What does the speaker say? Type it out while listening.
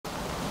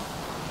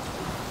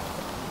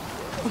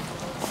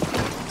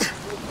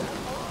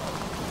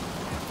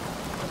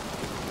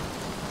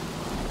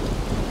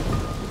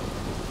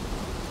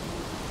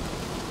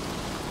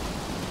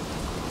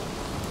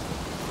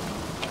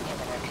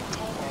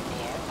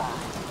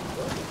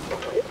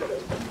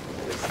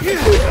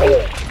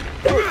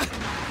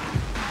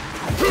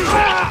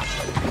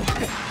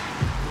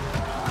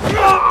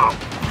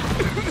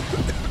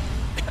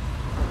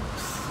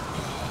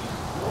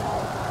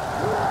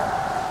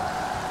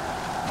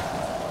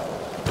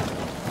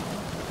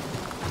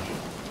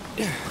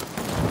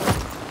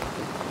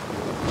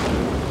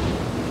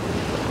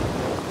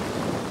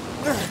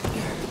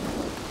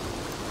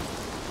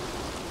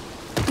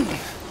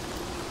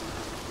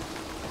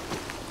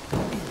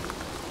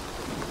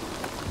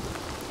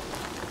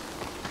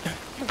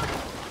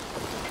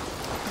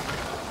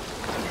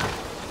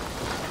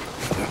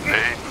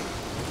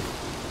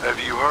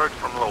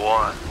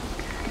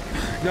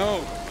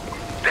No.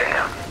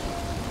 Damn.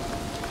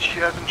 She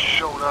hasn't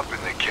shown up in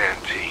the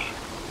canteen.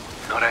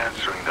 Not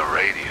answering the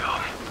radio.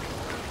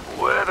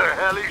 Where the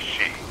hell is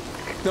she?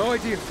 No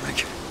idea,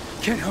 Frank.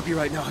 Can't help you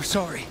right now. I'm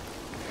sorry.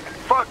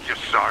 Fuck you,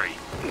 sorry.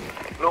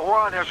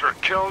 Lawan has her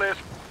kill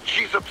list.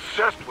 She's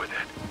obsessed with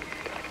it.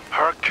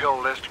 Her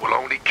kill list will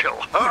only kill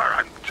her.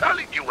 I'm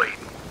telling you,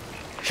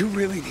 Aiden. You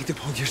really need to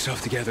pull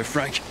yourself together,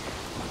 Frank.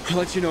 I'll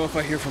let you know if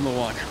I hear from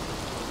Lawan.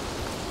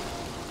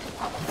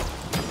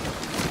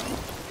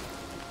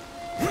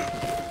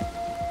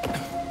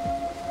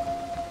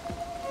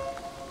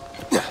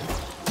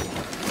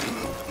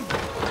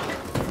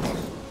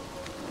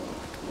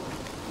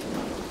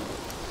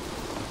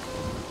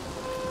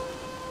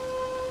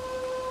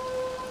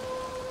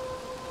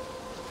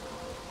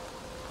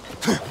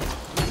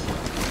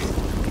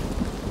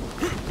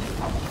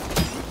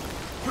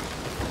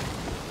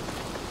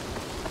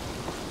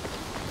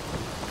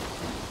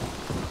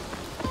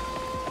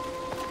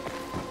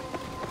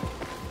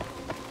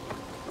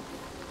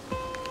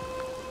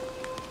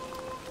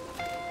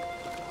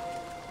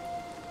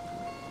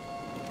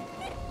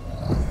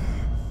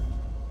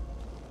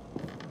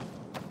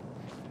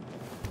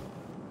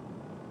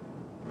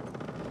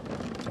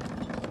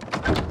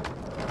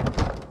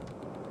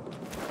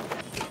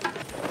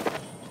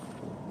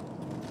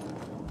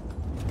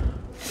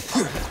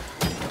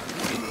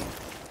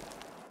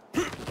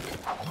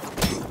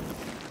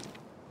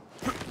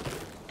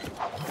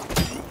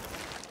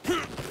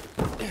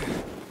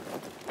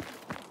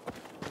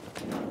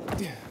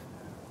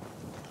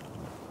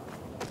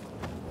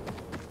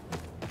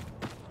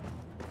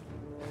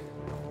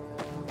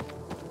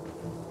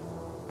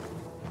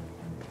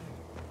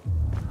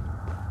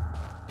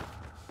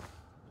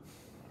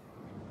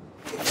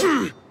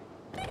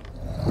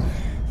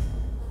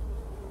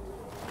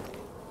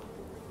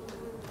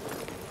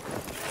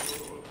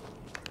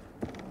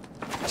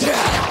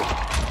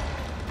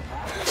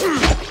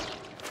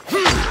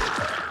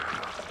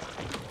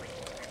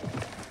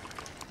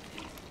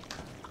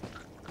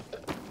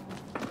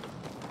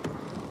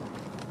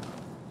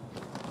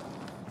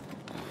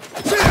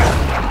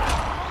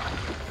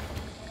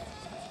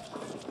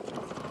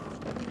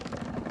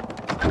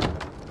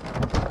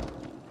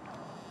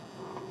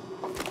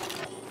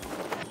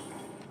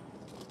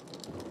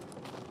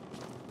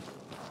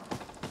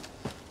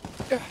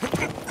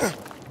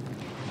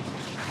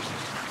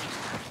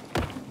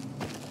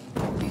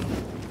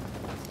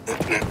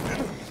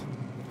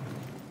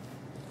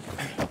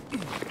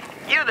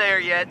 You there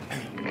yet?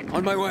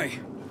 On my way.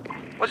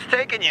 What's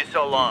taking you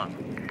so long?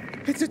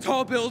 It's a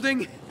tall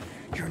building.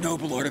 Your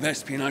noble lord of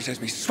espionage has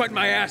me sweating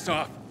my ass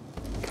off.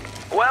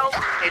 Well,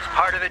 it's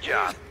part of the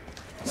job.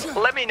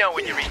 Let me know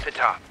when you reach the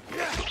top.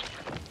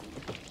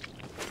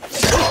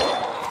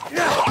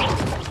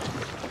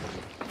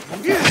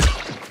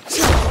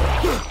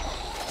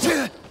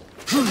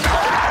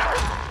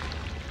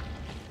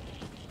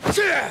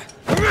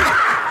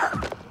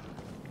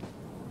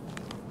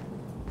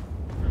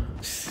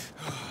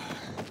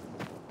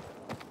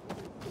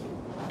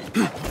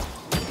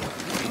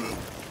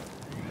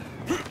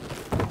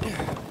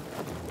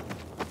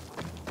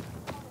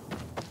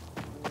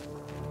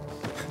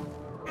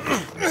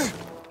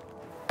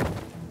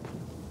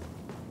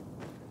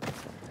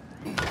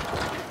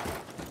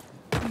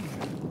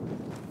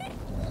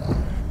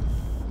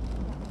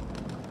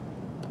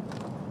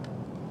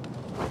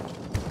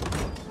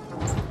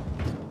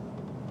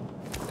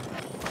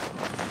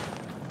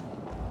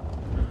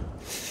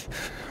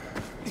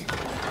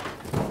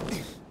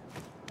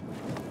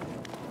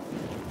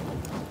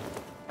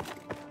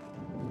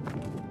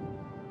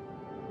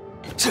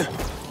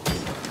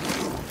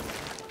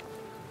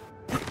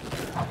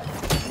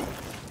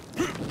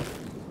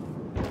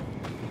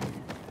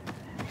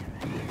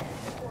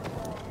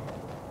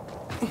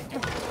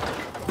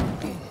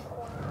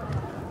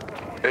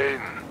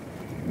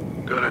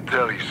 Aiden, gotta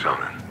tell you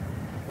something.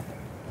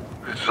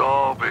 It's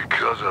all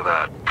because of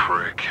that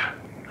prick,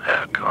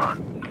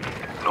 Hakon.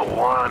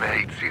 Lawan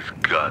hates his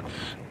guts.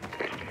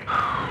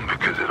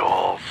 Because it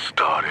all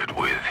started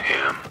with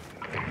him.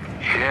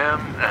 Him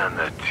and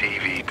the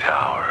TV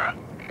tower.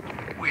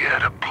 We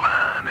had a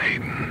plan,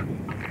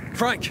 Aiden.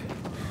 Frank,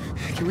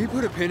 can we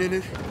put a pin in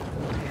it?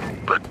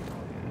 But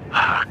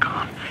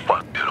Hakon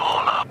fucked it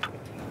all up.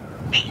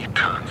 He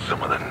turned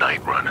some of the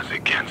night runners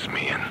against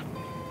me and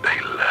they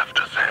left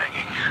us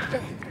hanging.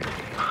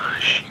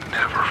 She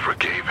never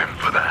forgave him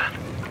for that.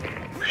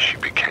 She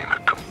became a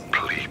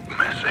complete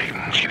mess,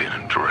 Aiden. She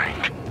didn't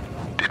drink,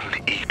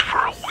 didn't eat for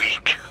a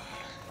week.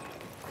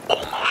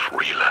 Almost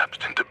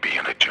relapsed into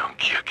being a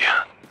junkie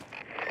again.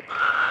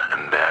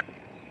 And that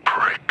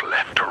prick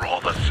left her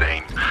all the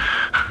same.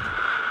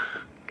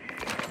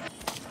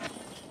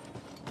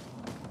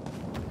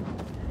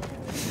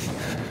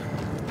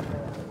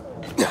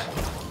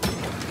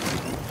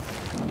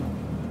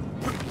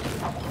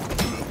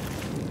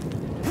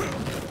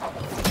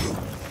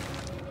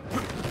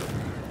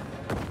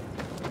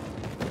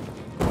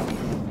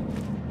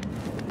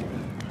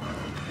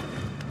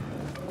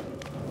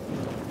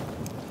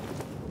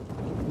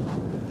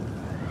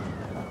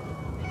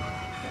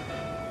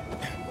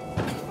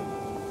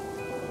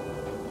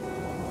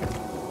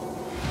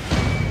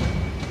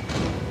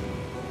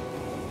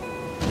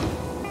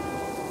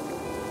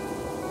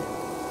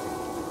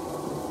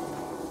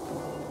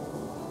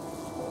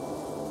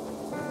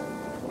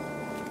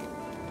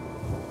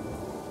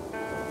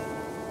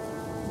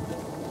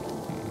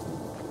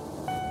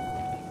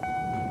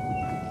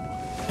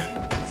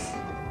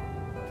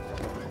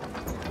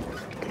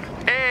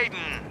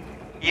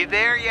 You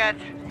there yet?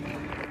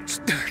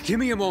 Give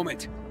me a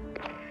moment.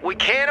 We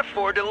can't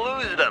afford to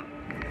lose them.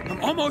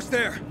 I'm almost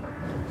there.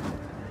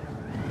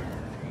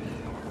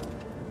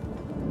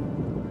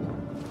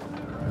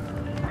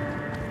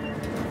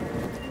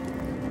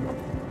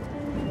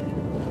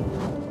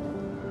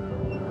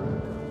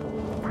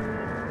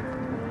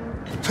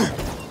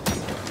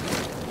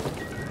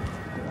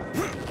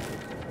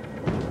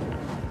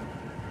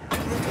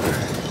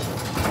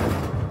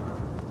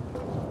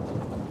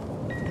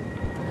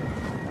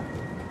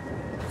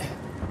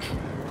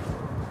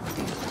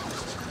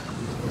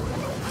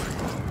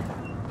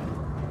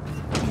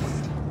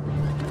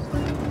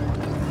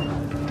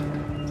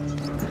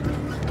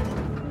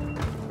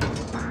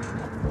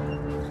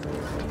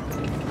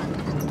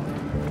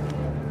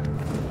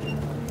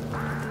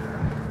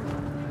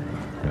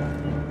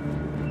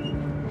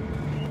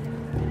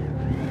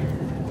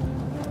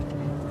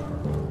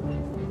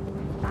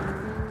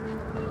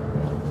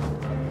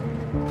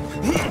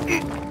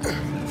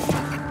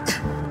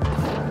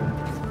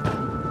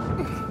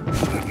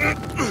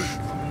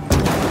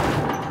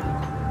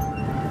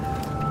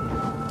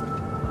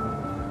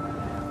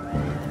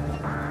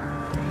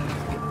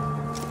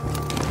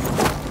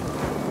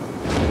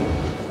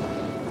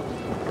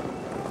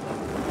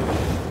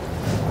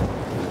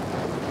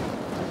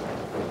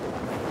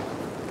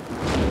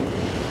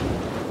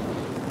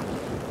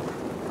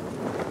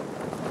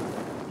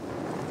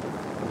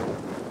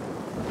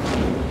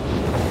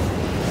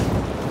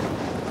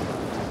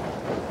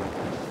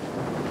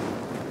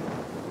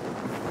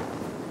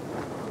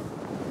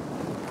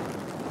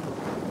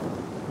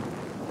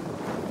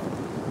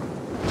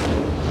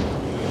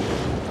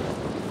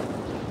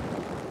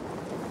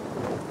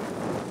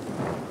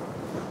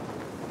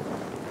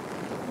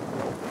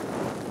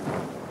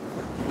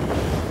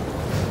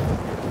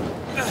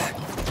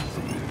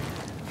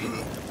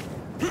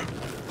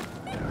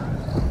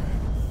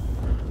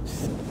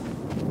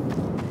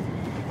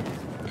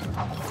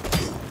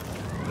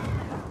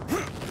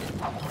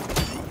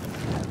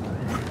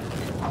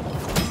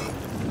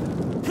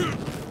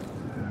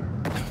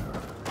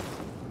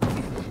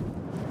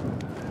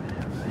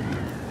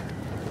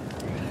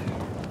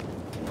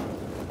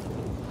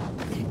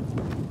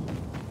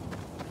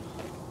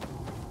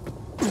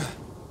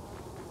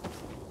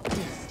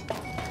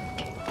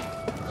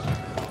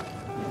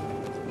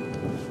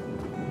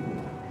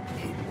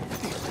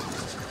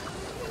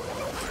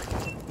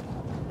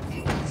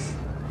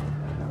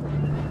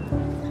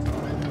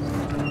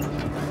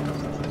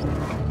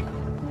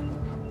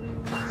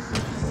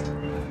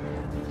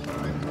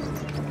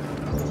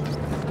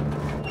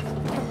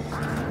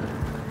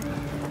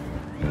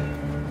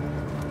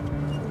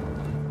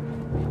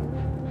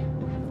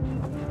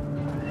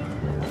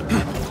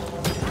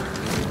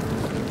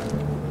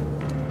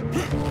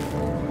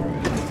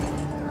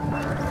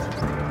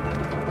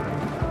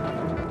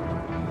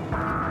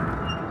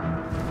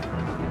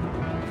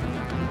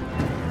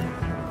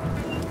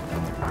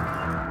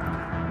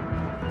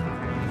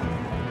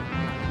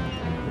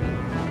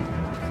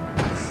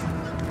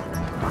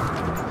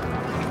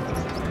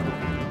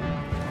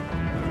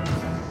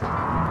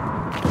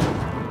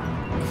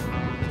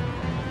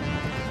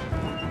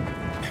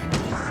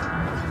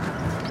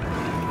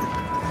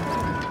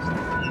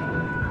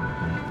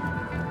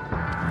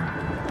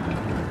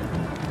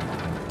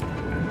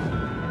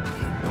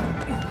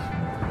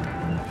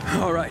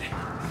 All right,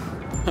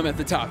 I'm at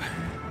the top.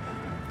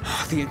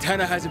 The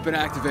antenna hasn't been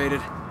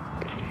activated.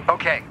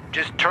 Okay,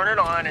 just turn it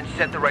on and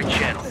set the right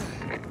channel.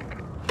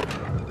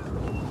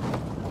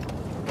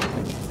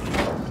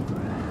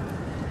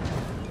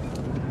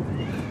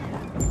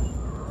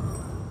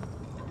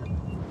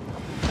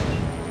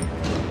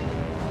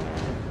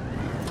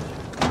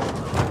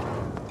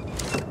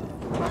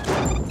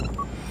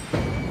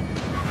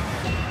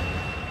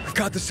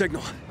 Got the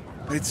signal,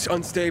 but it's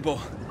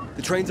unstable.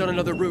 The train's on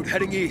another route,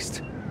 heading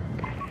east.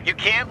 You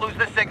can't lose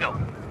the signal.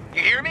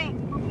 You hear me?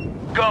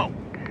 Go!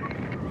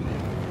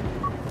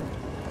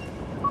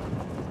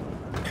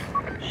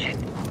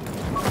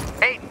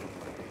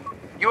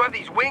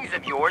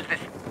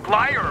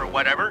 flyer or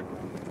whatever.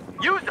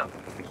 Use them.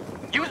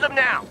 Use them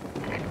now.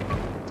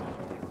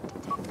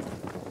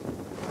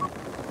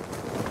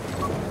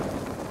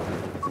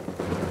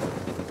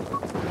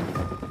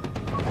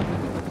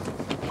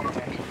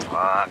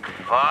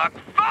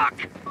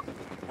 Fuck!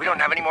 We don't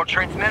have any more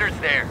transmitters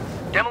there.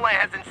 Demolay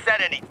hasn't said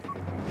any.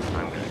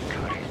 I'm gonna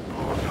cut his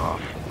balls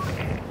off.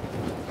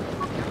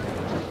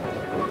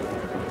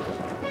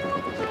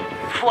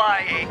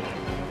 Fly,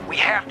 Aiden. We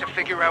have to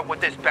figure out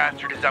what this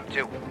bastard is up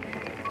to.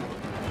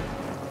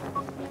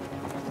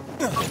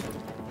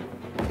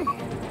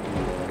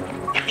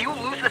 If you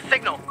lose the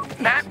signal,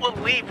 Matt will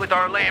leave with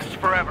our lamps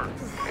forever.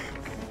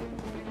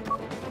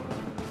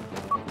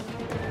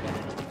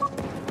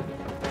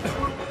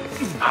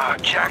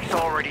 Jack's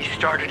already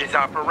started his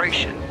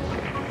operation.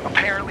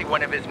 Apparently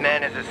one of his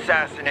men is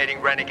assassinating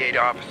renegade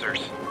officers.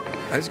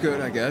 That's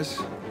good, I guess.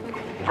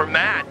 For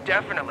Matt,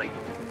 definitely.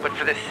 But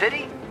for the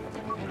city?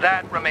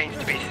 That remains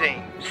to be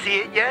seen. See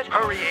it yet?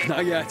 Hurry, Aiden.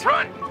 Not yet.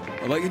 Run!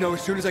 I'll let you know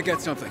as soon as I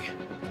get something.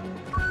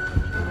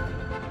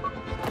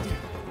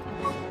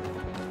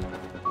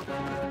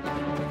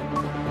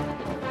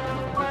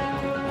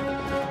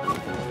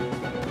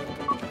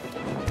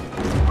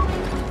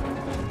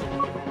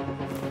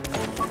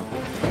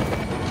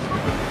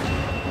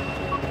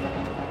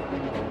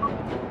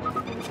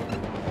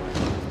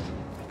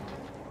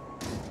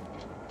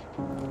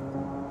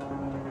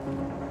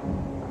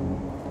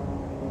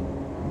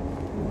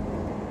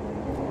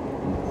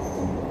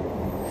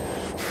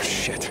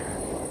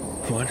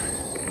 One.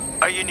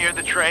 Are you near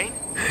the train?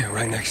 Yeah,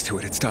 right next to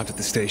it. It stopped at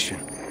the station.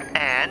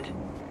 And?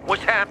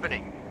 What's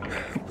happening?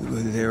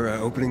 They're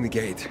opening the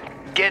gate.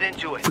 Get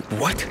into it.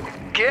 What?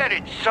 Get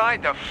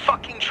inside the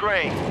fucking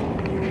train.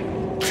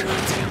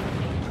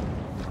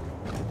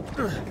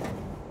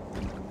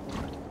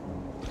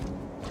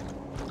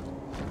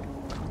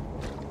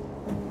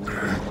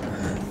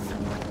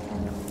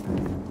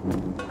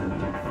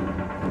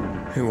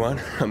 Hey, Juan,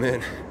 I'm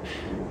in.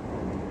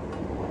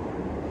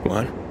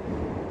 Juan?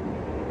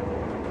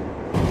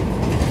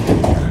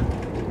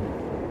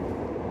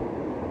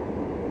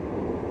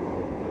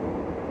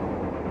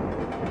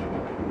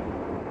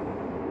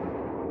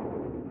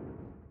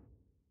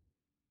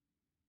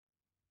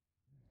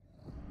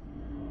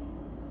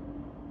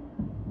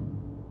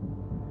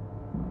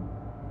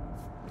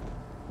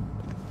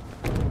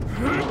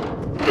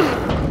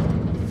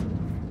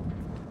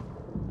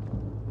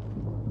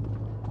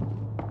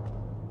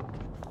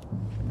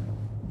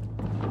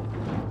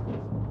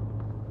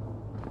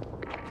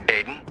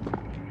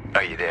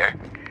 Are you there?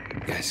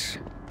 Yes.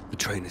 The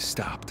train has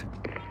stopped.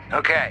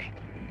 Okay.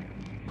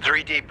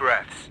 3 deep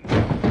breaths.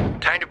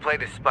 Time to play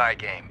the spy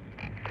game.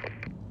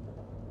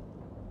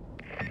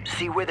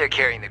 See where they're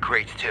carrying the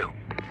crates to.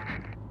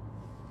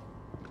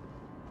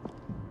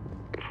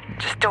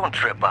 Just don't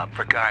trip up,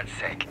 for God's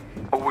sake,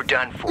 or we're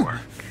done for.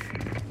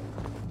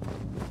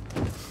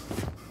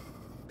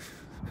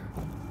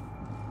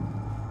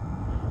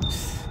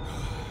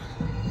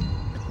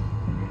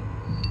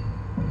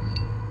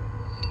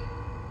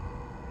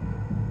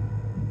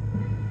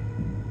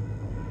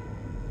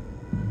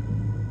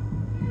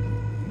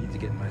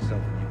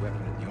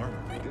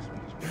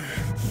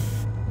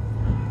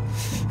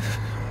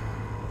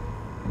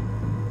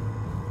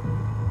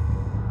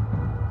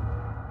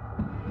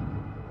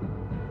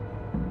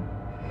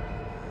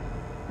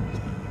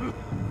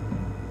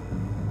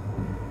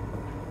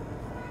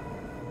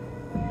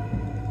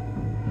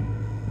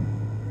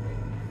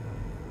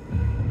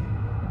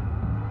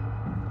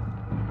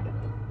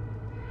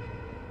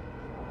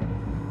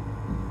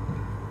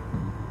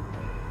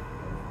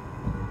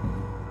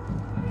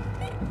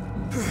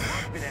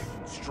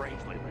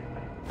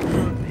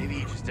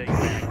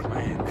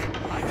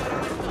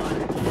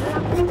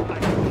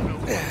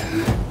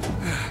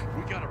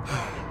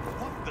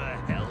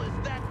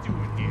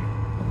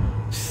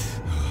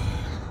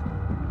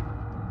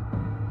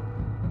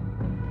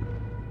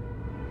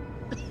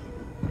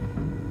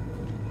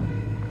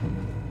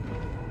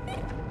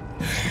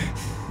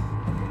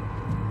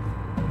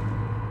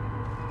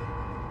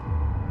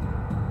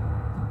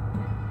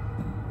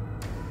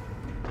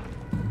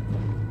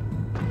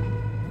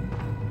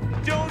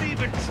 Don't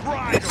even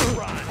try to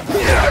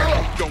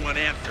run! Go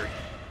unanswered.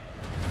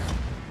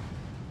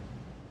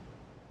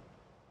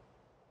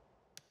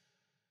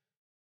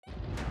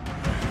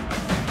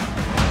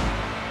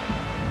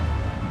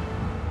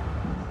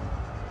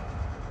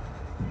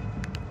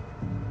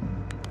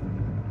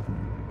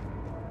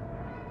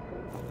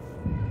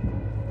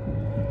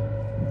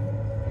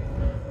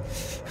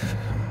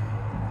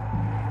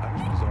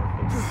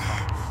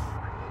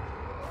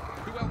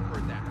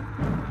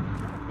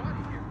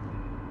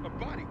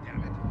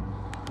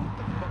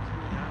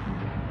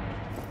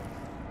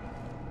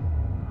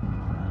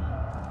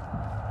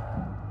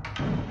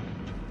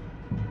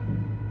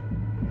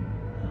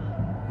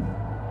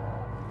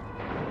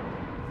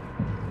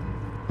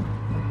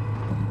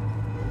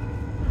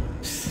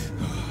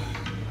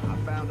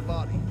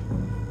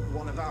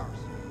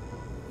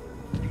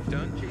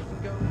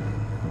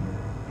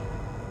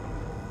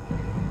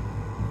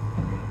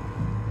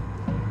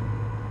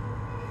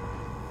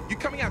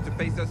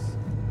 face us,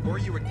 or are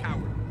you a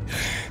coward?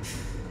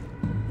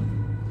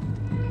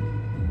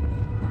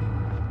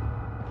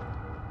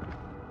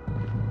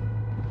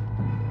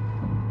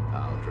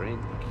 I'll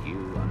drink you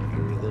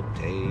under the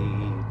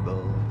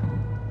table.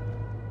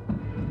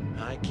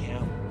 I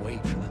can't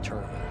wait for the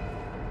tournament.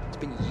 It's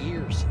been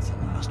years since the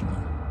last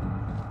one.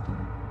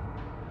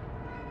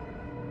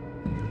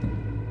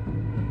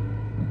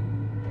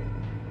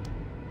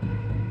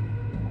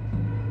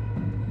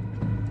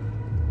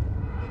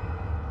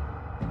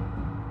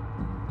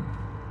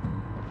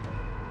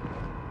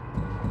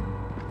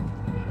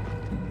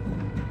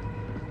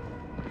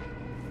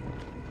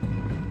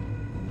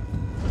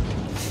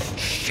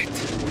 Shit.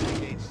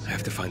 I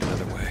have to find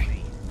another way.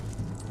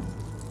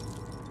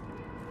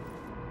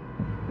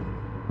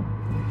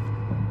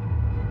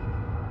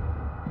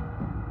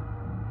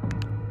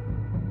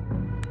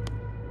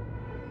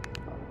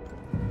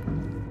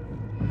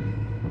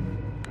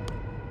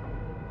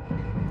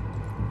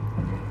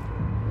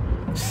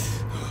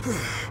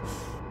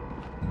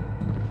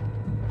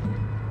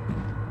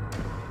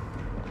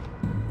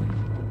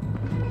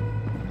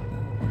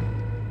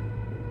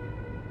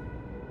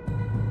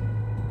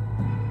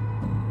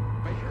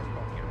 My hair's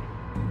falling out.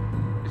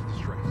 It's the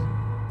stress.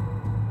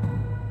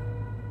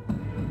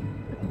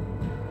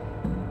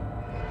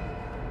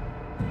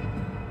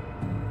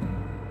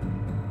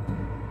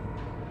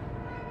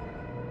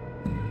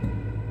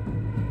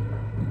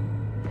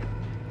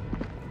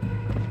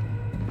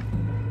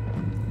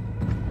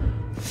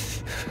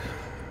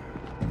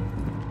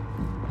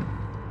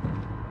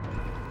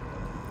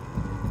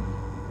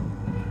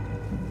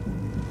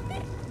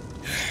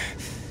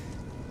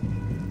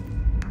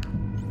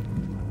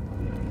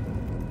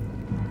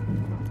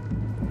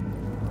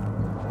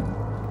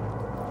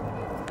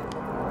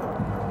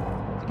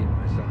 To get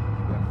myself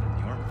a weapon in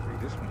the armory,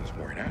 this one is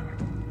worn out.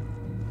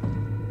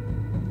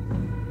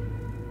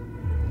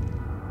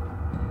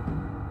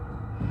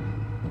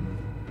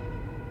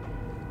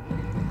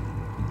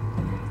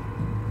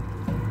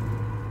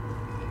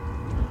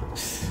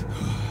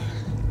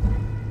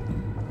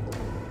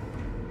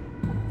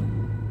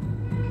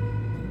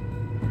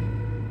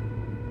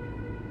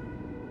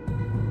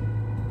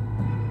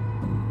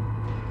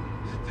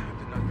 Is it time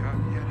to knock out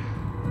yet?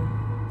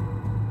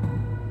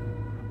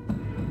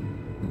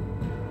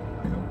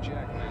 I hope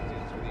Jack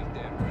deals with these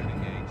damn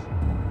renegades.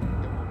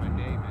 Don't want my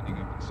name ending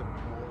up in some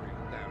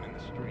memorial down in the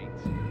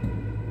streets.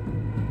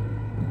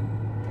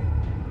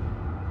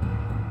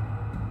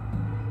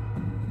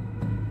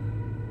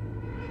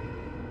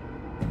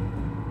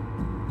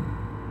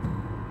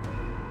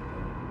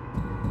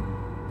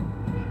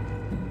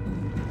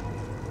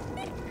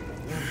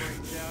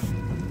 It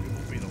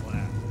will be the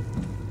last.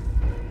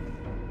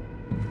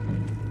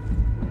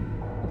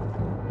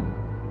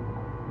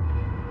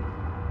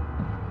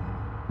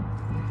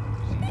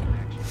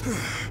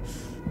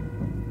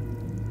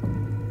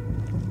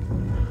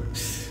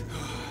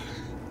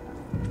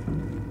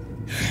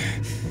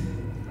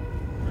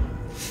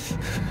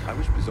 I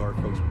wish bizarre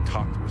folks would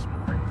talk to us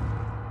more.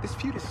 This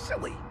feud is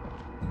silly.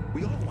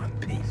 We all want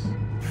peace.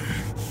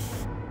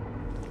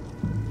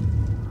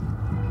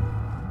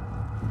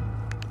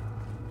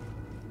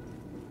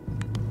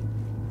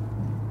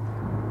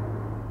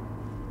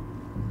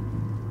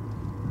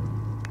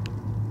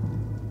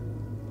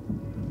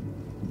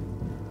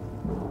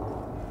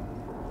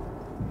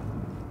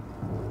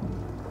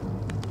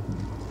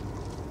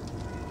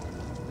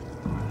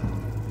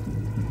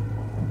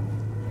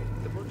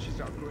 The Bunch is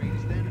our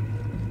greatest enemy.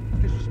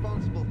 It is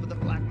responsible for the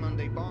Black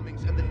Monday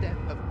bombings and the death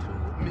of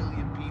 2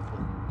 million people.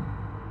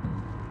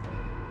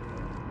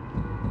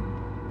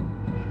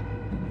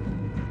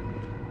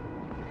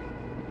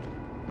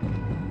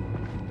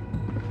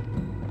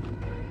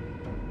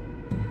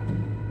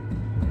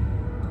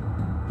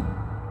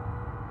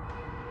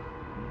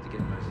 To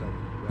get myself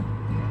a weapon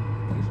in the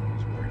armory, this one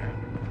is worn out.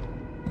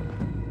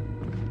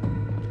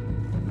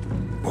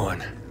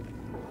 One.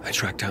 I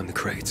tracked down the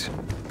crates.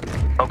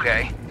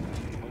 Okay.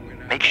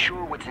 Make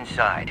sure what's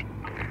inside.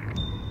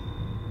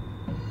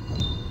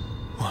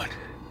 One.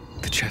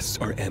 The chests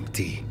are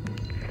empty.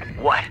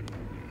 What?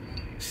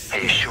 Are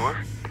you sure?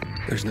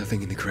 There's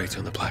nothing in the crates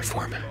on the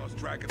platform.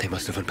 They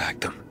must have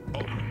unpacked them.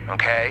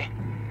 Okay.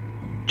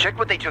 Check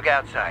what they took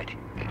outside.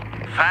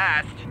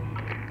 Fast!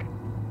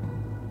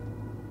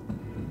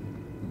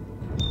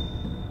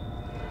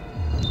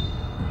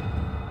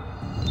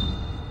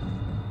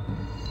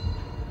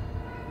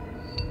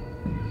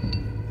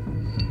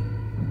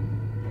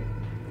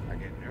 I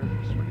get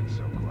nervous when it's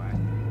so quiet.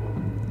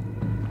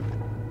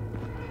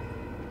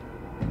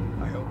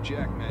 I hope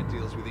Jack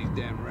deals with these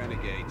damn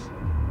renegades.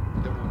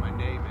 Don't want my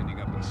name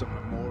ending up in some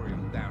memorial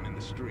down in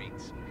the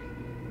streets.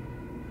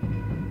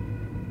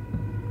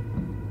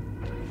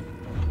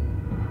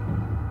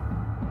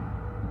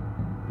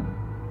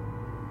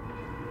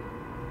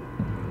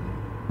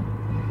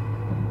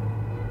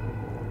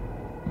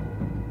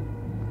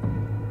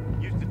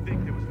 Used to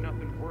think there was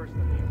nothing worse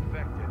than the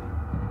infected.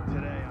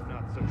 Today, I'm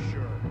not so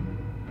sure.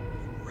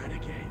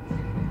 Renegades.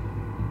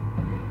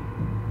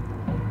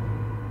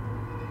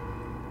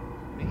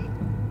 Me?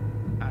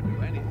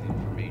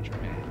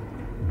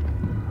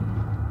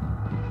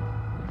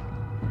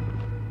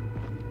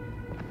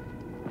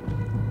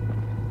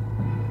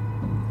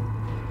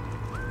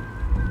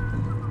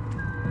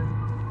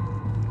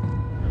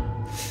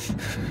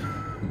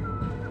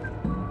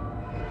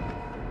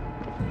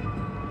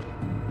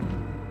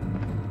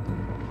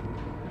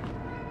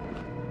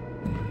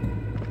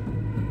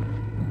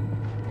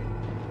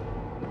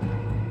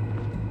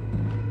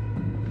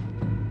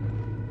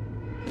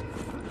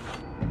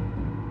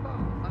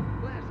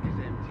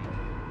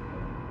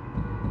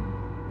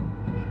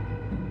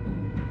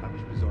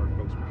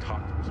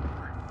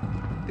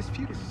 This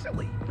feud is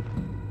silly.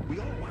 We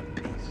all want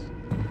peace.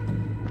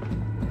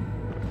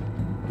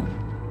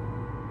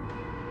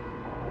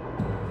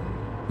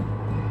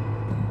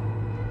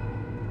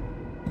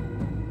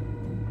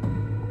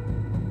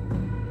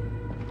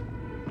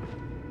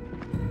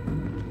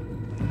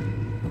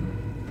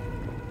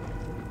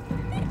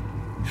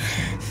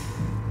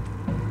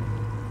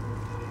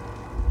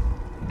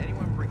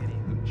 Anyone bring any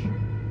hooch?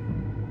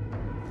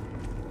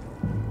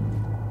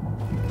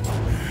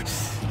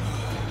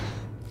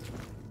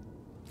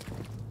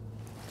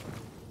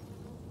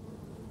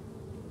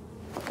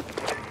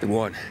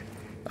 One,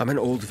 I'm in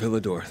Old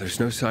Villador. There's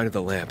no sign of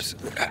the lamps.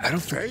 I don't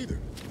think... Aiden.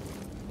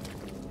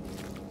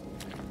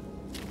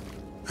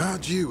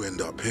 How'd you end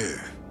up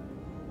here?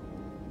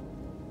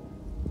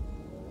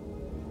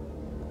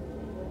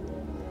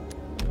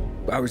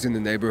 I was in the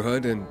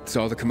neighborhood and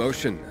saw the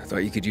commotion. I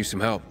thought you could use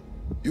some help.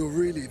 You're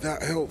really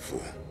that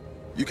helpful?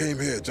 You came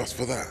here just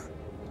for that?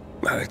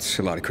 It's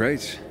a lot of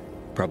crates.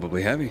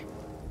 Probably heavy.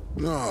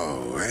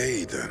 No,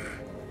 Aiden.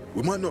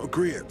 We might not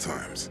agree at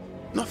times.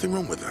 Nothing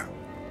wrong with that.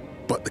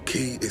 But the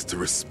key is to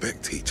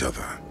respect each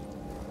other.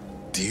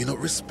 Do you not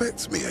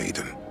respect me,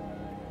 Aiden?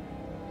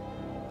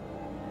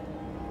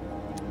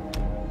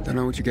 Don't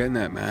know what you're getting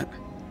at, Matt.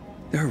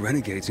 There are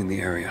renegades in the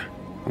area.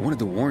 I wanted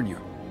to warn you.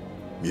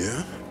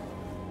 Yeah?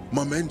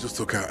 My men just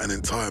took out an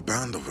entire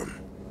band of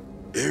them.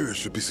 Area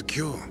should be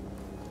secure.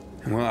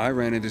 Well, I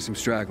ran into some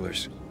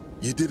stragglers.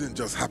 You didn't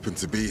just happen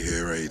to be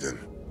here, Aiden.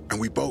 And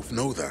we both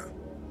know that.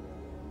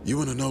 You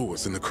want to know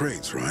what's in the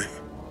crates, right?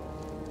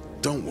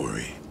 Don't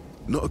worry.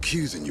 Not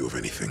accusing you of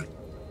anything.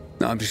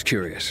 No, I'm just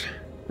curious.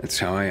 That's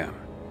how I am.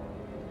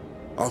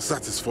 I'll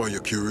satisfy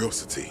your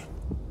curiosity.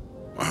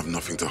 I have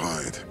nothing to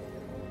hide.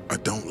 I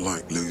don't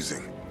like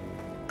losing.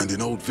 And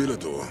in Old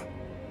Villador,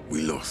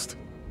 we lost.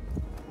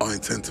 I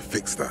intend to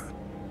fix that.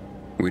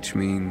 Which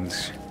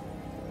means...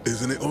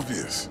 Isn't it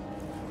obvious?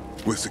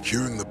 We're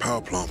securing the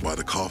power plant by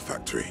the car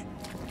factory.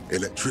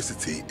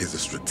 Electricity is a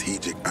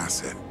strategic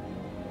asset.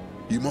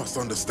 You must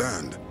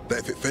understand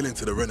that if it fell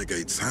into the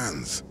Renegade's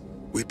hands,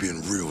 we'd be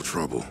in real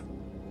trouble.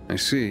 I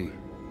see.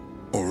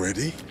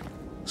 Already?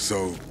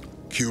 So,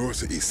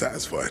 curiosity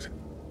satisfied?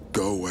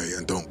 Go away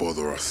and don't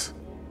bother us.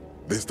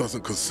 This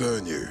doesn't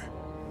concern you.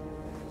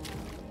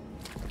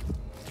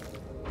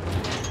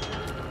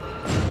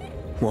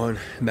 One,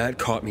 Matt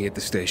caught me at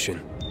the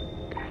station.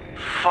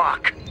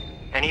 Fuck.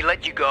 And he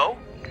let you go?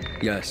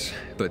 Yes,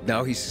 but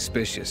now he's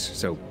suspicious,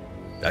 so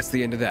that's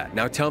the end of that.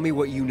 Now tell me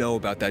what you know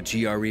about that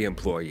GRE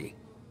employee.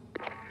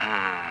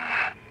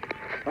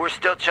 We're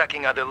still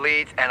checking other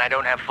leads, and I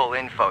don't have full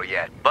info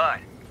yet, but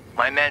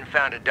my men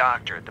found a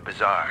doctor at the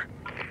bazaar.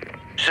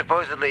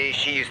 Supposedly,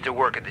 she used to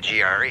work at the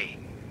GRE.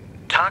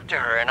 Talk to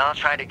her, and I'll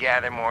try to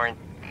gather more.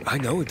 I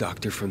know a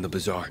doctor from the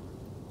bazaar.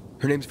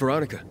 Her name's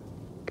Veronica.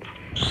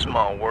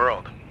 Small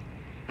world.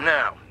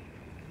 Now,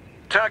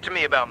 talk to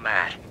me about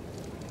Matt.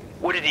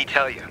 What did he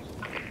tell you?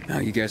 No,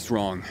 you guessed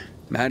wrong.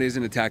 Matt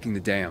isn't attacking the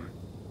dam.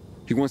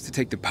 He wants to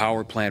take the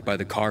power plant by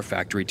the car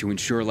factory to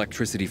ensure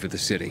electricity for the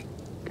city.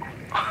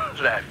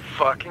 That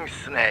fucking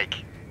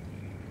snake.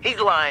 He's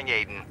lying,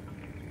 Aiden.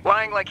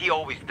 Lying like he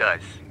always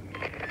does.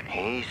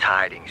 He's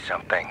hiding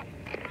something.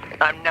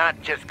 I'm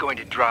not just going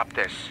to drop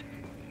this.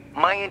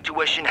 My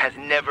intuition has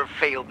never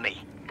failed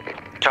me.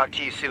 Talk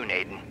to you soon,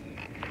 Aiden.